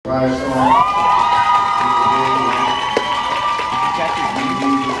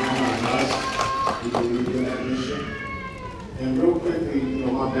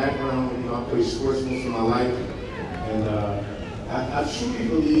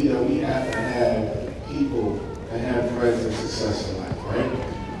believe that we have to have people that have friends and success in life,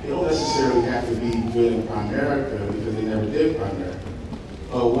 right? They don't necessarily have to be good in Primerica because they never did Primerica.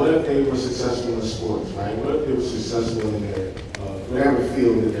 But what if they were successful in sports, right? What if they were successful in their whatever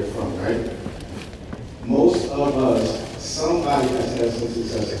field that they're from, right? Most of us, somebody has had some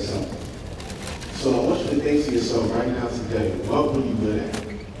success at something. So I want you to think to yourself right now today, what were you good at?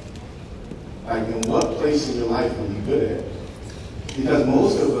 Like in what place in your life were you good at? Because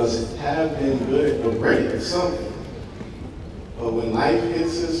most of us have been good at already at something. But when life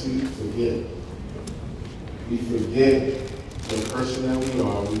hits us, we forget. We forget the person that we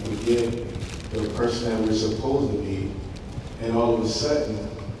are. We forget the person that we're supposed to be. And all of a sudden,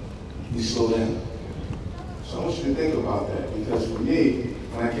 we slow down. So I want you to think about that. Because for me,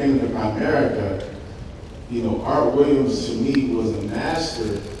 when I came into Primerica, you know, Art Williams to me was a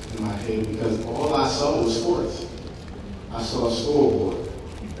master in my head because all I saw was sports. I saw a scoreboard.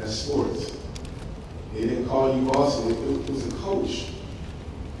 That's sports. They didn't call you boss. It was a coach.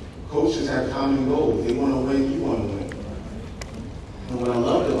 Coaches have common goals. They want to win. You want to win. And what I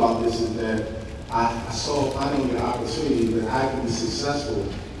loved about this is that I saw finally an opportunity that I could be successful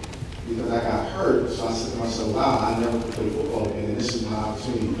because I got hurt. So I said to myself, wow, I never could play football again, and this is my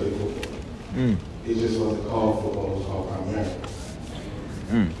opportunity to play football. It just wasn't called football, it was called Primerica.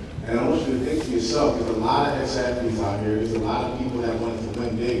 And I want you to think to yourself, there's a lot of ex-athletes out here, there's a lot of people that want to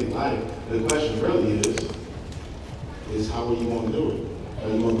win big in life. The question really is how are you going to do it? Are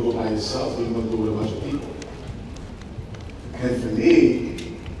you going to do it by yourself or are you going to do it with a bunch of people? And for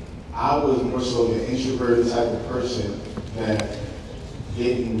me, I was more so an introverted type of person that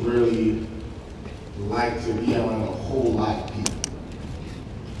didn't really like to be around a whole lot of people.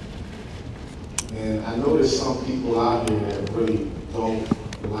 And I know there's some people out here that really don't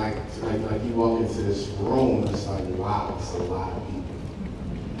like you walk into this room and it's like, wow, it's a lot of people.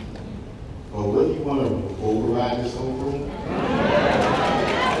 But what do you want to override this whole room?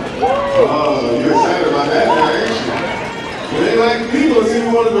 Oh, you're excited about that now, ain't you? It ain't like people see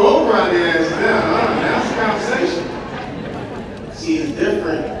you want to go override their ass now. That's the conversation. See, it's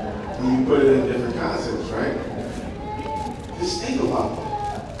different when you put it in different concepts, right? Just think about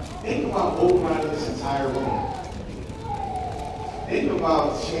that. Think about overriding this entire room. Think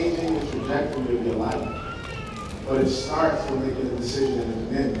about changing the trajectory of your life. But it starts with making a decision and a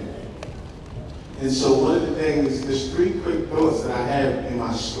commitment. And so one of the things, there's 3 quick thoughts that I have in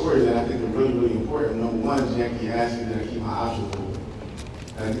my story that I think are really, really important. Number one, Jackie asked me that I keep my options open.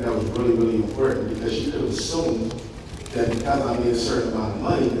 And I think that was really, really important because she could have assumed that because I made a certain amount of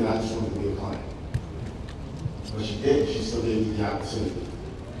money that I just wanted to be a client. But she didn't. She still gave me the opportunity.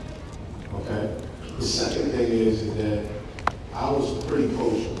 Okay? The second thing is that I was pretty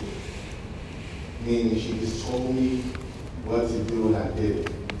kosher. Meaning she just told me what to do and I did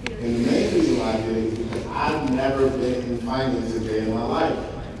it. And the main reason why I did it is because I've never been in finance a day in my life.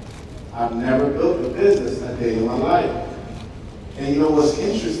 I've never built a business a day in my life. And you know what's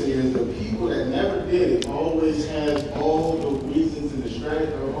interesting is the people that never did it always had all the reasons and the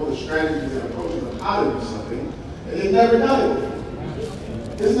strategies, or all the strategies and approaches of how to do something, and they've never done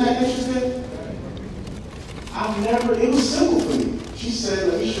it. Isn't that interesting? It was simple for me. She said,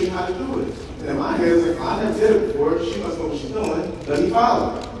 let me show you how to do it. And in my head, it's like, I never did it before. She must know what she's doing. Let me follow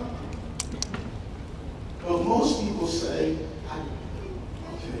her. But most people say, okay,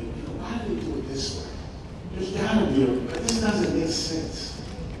 why do they do it this way? There's gotta be but this doesn't make sense.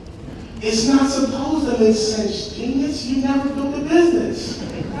 It's not supposed to make sense, genius. You never built a business.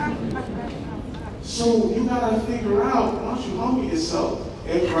 So you gotta figure out, why don't you humble yourself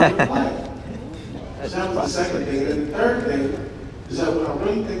and run the play. So that was the second thing. And the third thing is that when I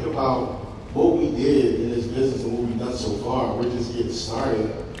really think about what we did in this business and what we've done so far, we're just getting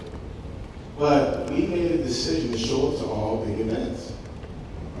started. But we made a decision to show up to all big events.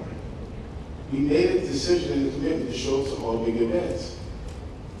 We made a decision and a commitment to show up to all big events,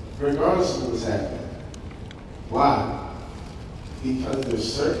 regardless of what's happening. Why? Because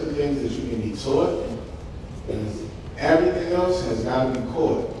there's certain things that you can be taught, and everything else has got to be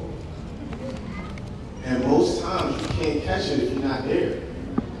caught. And most times you can't catch it if you're not there.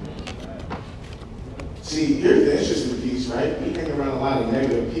 See, here's the interesting piece, right? We hang around a lot of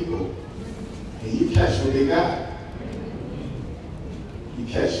negative people, and you catch what they got. You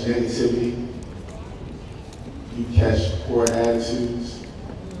catch negativity. You catch poor attitudes.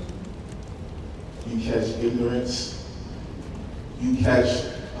 You catch ignorance. You catch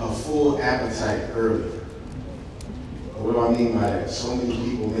a full appetite early. What do I mean by that? So many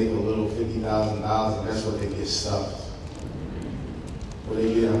people make a little $50,000 and that's what they get stuffed. Or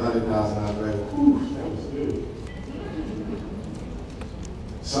they get $100,000 like, whew, that was good.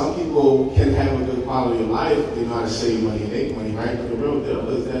 Some people can have a good quality of life, they know how to save money and make money, right? But the real deal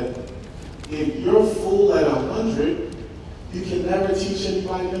is that if you're full at 100, you can never teach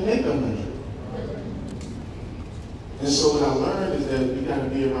anybody to make 100. And so what I learned is that we gotta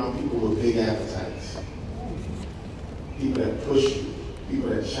be around people with big appetites. People that push you,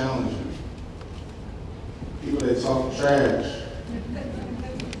 people that challenge you, people that talk trash.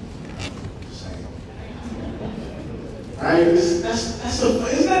 Right? Isn't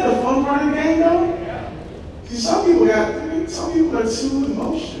that the fun part of the game, though? See, some people are too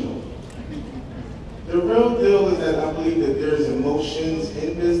emotional. The real deal is that I believe that there's emotions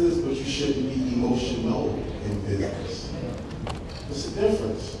in business, but you shouldn't be emotional in business. What's the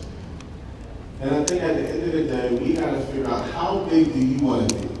difference? And I think at the end of the day, we got to figure out how big do you want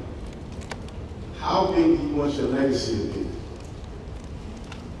to be? How big do you want your legacy to be?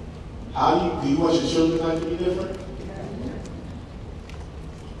 Do you want your children's life to be different?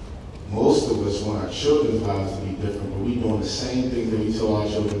 Most of us want our children's lives to be different, but we're doing the same thing that we told our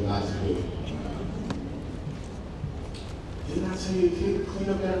children not to do. Didn't I tell you to clean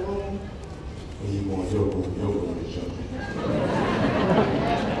up that room? And you want your room, your children.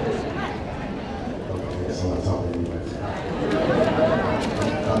 Okay, that's all I'm talking about.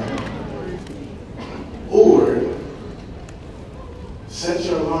 Or, set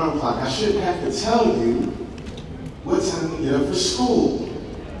your alarm clock. I shouldn't have to tell you what time to get up for school.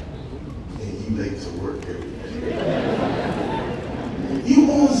 Late to work every day.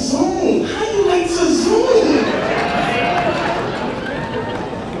 You on Zoom. How you late to Zoom?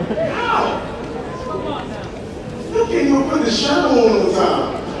 How? You can't even put the shirt on the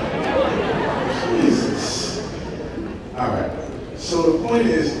time. Jesus. All right. So the point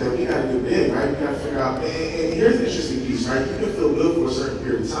is that we got to get big, right? We got to figure out, and here's the interesting piece, right? You can feel good for a certain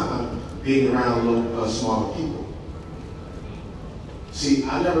period of time being around smaller people. See,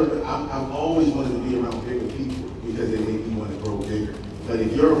 I've always wanted to be around bigger people because they make me want to grow bigger. But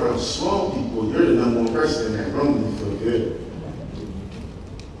if you're around small people, you're the number one person in that room and you feel good.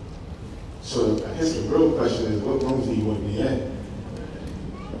 So I guess the real question is, what rooms do you want to be in?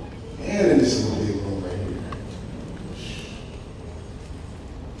 And this is a big room right here.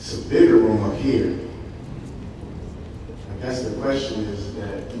 It's a bigger room up here. I guess the question is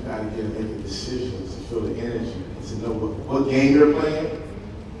that you got to get to make a decision to feel the energy, to know what game you're playing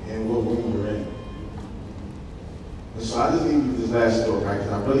and what room you're in. And so I just leave you with this last thought, right?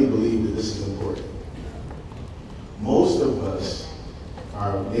 Because I really believe that this is important. Most of us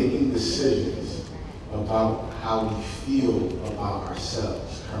are making decisions about how we feel about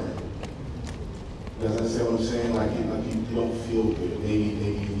ourselves currently. Does that say what I'm saying? Like you don't feel good. Maybe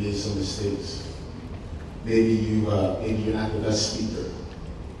you made some mistakes. Maybe you're not the best speaker.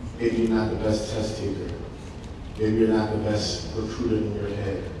 Maybe you're not the best test taker. Maybe you're not the best recruiter in your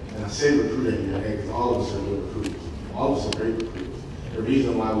head. And I say recruiter in your head because all of us are good recruiters. All of us are great recruiters. The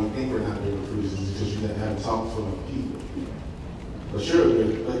reason why we think we're not good recruiters is because you haven't talked to enough people. But sure,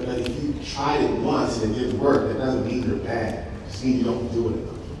 but if you tried it once and it didn't work, that doesn't mean you're bad. It just means you don't do it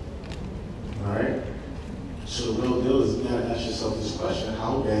enough. All right? So the real deal is you gotta ask yourself this question: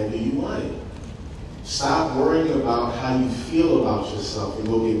 how bad do you want it? Stop worrying about how you feel about yourself and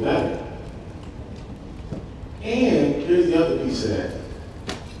go get better. And here's the other piece of that.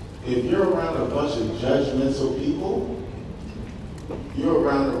 If you're around a bunch of judgmental people, you're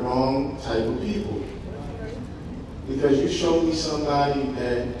around the wrong type of people. Because you show me somebody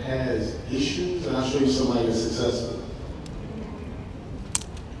that has issues, and I'll show you somebody that's successful.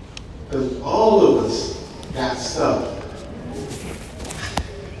 Because all of us got stuff.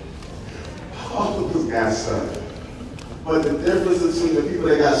 All of us got stuff. But the difference between the people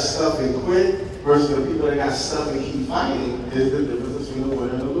that got stuff and quit versus the people that got stuff and keep fighting is the difference between the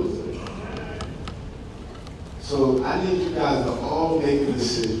winner and the loser. So I need you guys to all make a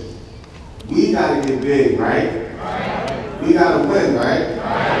decision. We got to get big, right? We got to win, right?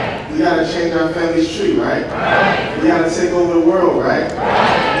 We got to change our family's tree, right? We got to take over the world, right?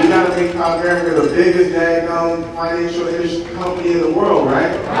 We got to make America the biggest daggone financial industry company in the world,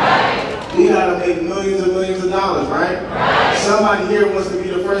 right? We got to make millions and millions of dollars, right? Somebody here wants to be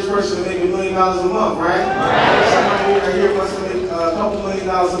the first person to make $1 million a month, right? Somebody here wants to make a couple $1 million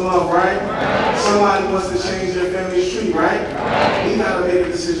a month, right? Somebody wants to change their family's tree, right? We got to make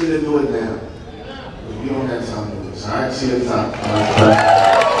a decision to do it now. We don't have time to do this, all right? See you at the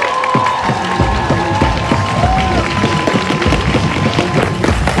top.